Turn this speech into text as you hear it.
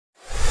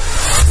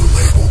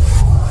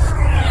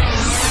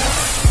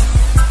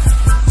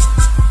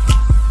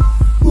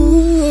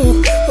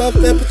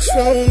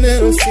on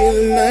and I'm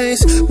feeling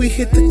nice. We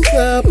hit the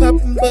club,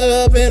 poppin'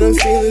 bub and I'm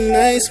feeling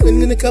nice.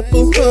 Spending a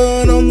couple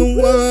 $100 on the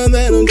one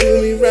that'll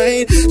do me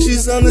right.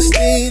 She's on the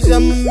stage,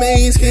 I'm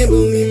amazed, can't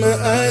believe my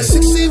eyes.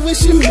 Sexy when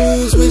she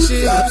moves, when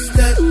she pops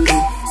that booty.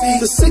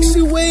 The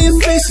sexy way her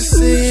face is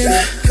saying,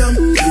 come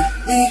with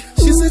me.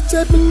 She's the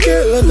type of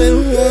girl that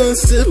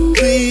wants to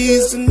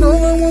please, and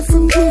all I want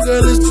from you,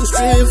 girl, is to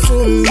straight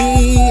for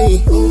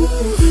me.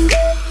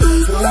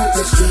 Work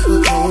that stripper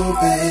pole,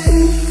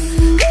 babe.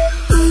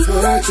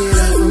 Work it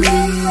out for me.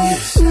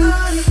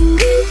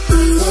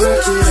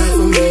 Work it out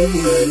for me.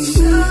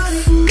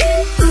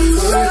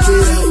 Work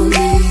it out for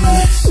me.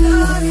 I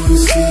wanna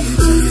see you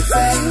do your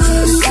thing, do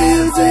your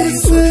damn thing.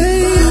 Work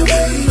it my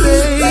way,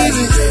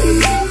 baby.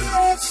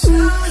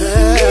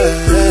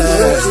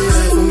 Work it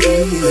out for me,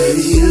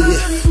 baby.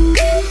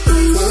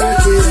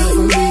 Work it out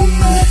for me.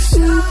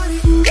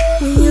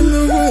 We in the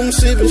room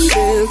sipping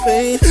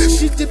champagne.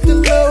 She dipped the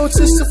low,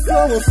 touched the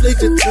floor and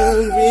flaked her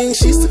tongue ring.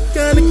 She's the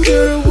kind of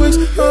girl who works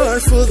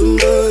hard for the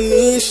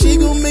money. She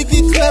gon' make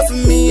it clap for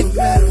me, no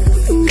matter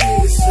what the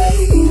niggas say.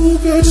 Ooh,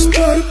 girl, just put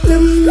up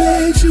them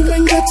legs. You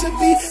ain't got to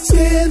be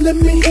scared. Let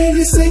me hear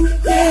you say,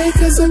 yeah,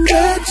 cause I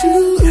got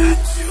you.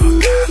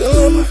 Girl,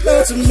 I'm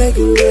about to make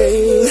it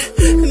rain,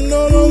 and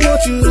all I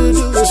want you to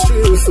do is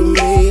strip for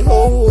me.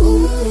 Oh,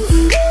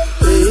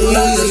 baby,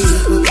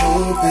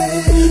 oh,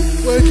 baby.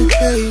 Work it,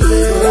 baby.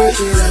 Work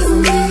it out for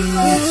me.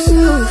 Work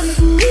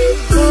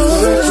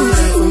it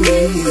out for me.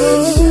 Work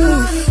it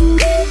out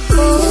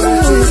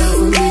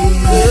for me.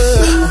 I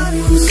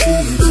wanna see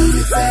you do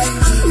your thing,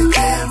 do your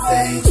damn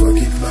thing. Work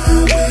it my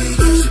way,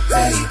 get your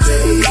pay,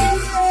 baby.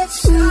 Work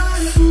it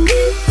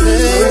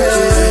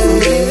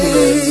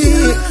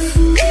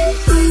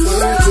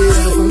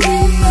out for me.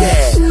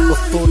 Yeah,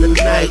 before the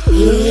night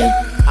in,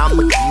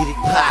 I'ma get it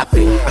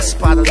poppin'. I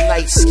spot a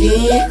light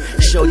skin,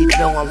 shorty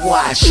know I'm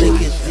watching.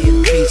 Look at this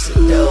piece of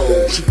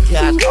dough, she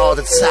got all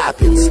the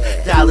toppings.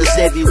 Dollars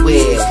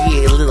everywhere,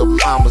 yeah, little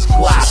mama's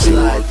guap.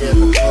 Slide down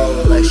the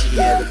pole like she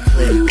had a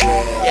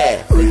playground. Yeah,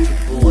 make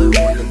your boy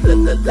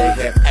wanna lay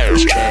her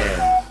ass down.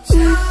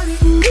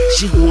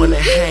 She wanna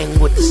hang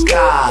with the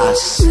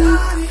stars.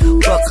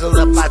 Buckle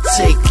up, I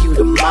take you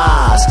to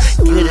Mars.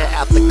 Get her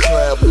out the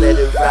club, let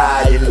her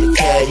ride in the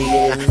caddy.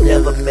 I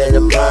never met a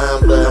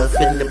mom, but I'm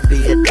finna be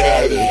a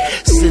daddy.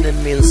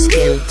 Cinnamon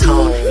skin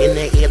tone, in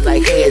the ear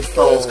like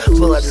headphones.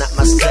 Pulling out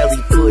my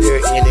celly, put her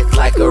in it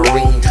like a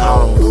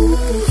ringtone.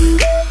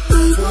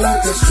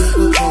 Work the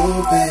stripper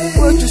pole, babe.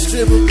 Work the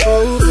stripper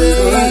pole, babe.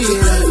 Work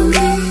it out for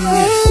me.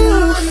 Work it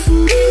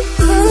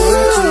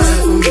out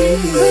for me.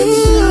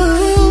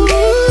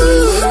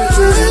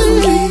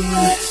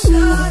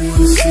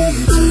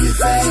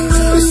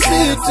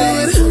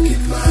 Work it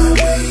my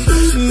way,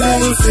 you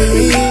never for me.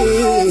 Work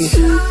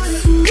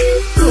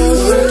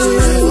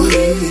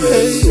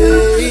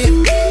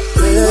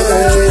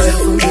it out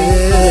for me,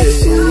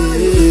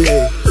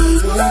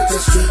 work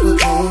that stripper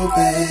pole,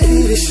 babe.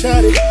 Get it,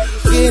 shot it,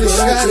 get it,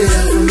 shot it. Work it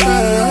out for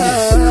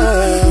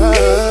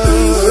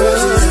me, work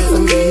it out for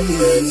me.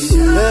 I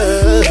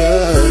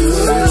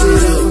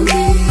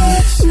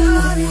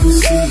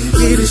wanna see you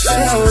get it,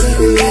 shot it,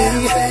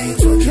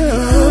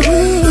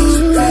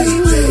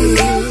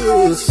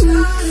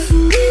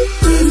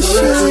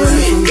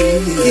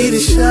 baby. Get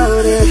it,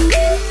 shout it,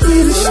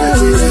 get it,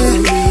 shout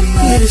it,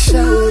 get it,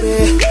 shout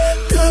it.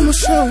 Come and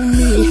show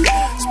me,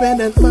 spend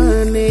that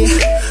money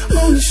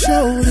on the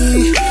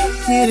shorty.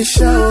 Get it,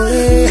 shout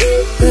it,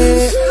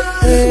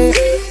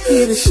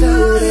 get it,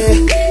 shout it.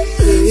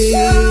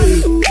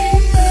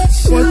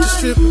 Work the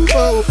strip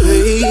pole,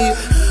 babe.